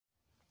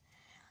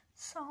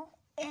So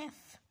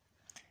if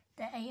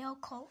the AO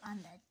code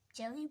and the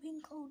jelly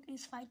bean code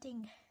is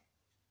fighting,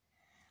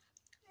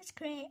 let's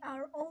create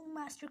our own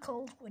master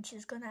code, which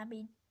is gonna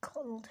be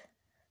called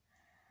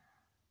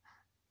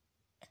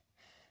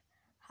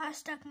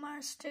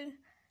 #master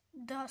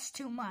does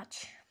too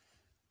much.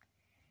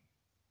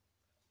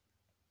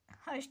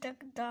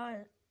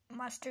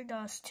 #master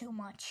does too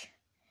much,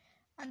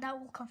 and that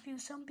will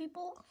confuse some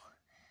people.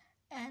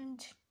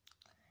 And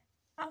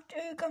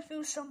after you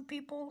confuse some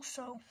people,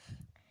 so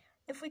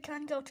if we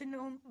can go to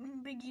no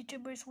big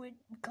YouTubers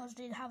because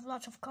they have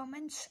lots of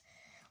comments,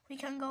 we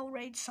can go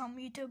raid some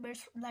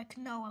YouTubers like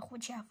Noah,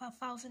 which have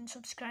 1,000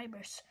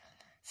 subscribers.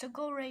 So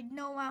go raid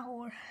Noah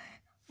or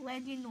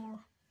Legend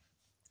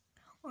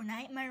or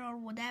Nightmare or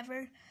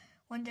whatever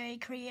when they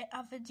create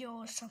a video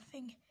or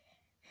something.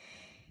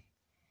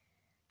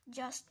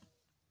 Just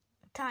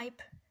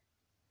type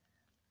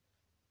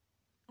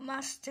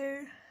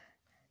master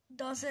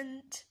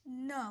doesn't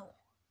know.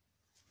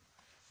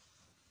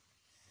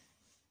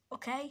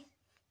 Okay?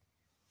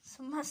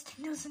 So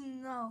master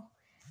doesn't know.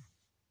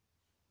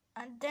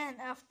 And then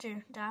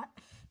after that,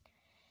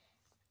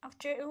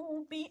 it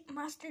will be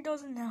master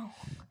doesn't know.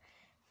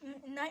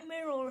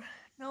 Nightmare or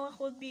Noah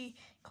will be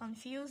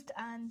confused,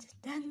 and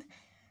then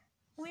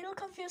we'll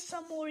confuse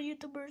some more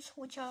YouTubers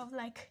which have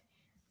like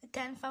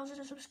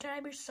 10,000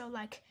 subscribers, so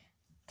like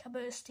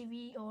Caboose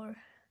TV or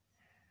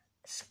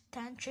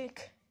Tantric.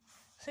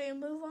 So you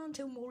move on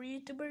to more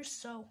YouTubers,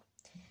 so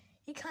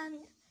you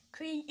can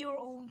create your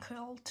own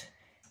cult.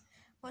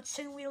 But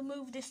soon we'll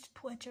move this to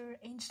Twitter,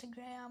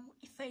 Instagram,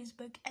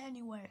 Facebook,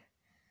 anywhere.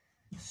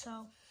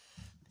 So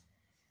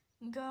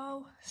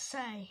go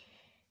say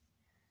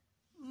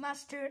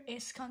master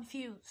is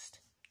confused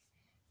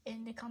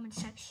in the comment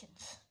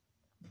sections.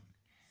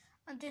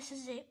 And this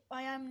is it.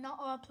 I am not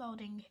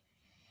uploading.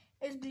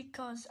 It's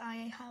because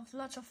I have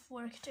lots of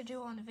work to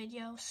do on the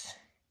videos.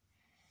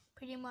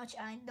 Pretty much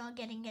I'm not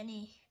getting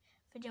any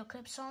video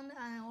clips on,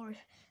 or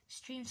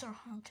streams are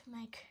hard to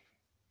make.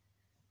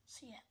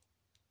 So yeah,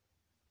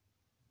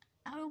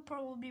 I will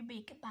probably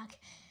be back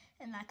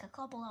in like a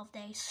couple of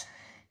days.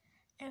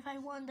 If I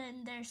want,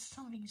 then there's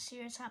something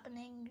serious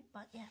happening,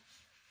 but yeah.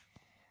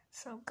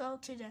 So go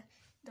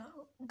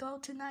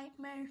to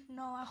Nightmare,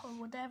 Noah, or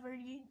whatever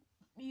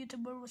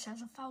YouTuber which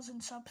has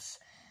 1,000 subs,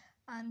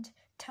 and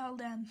tell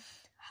them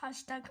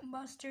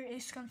 #master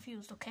is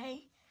confused,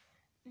 okay?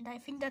 And I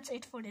think that's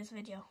it for this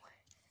video.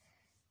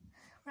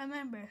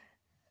 Remember,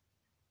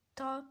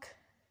 talk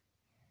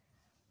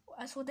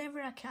as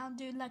whatever I can,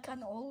 do like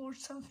an all or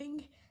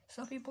something,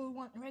 so people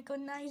won't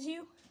recognize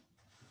you.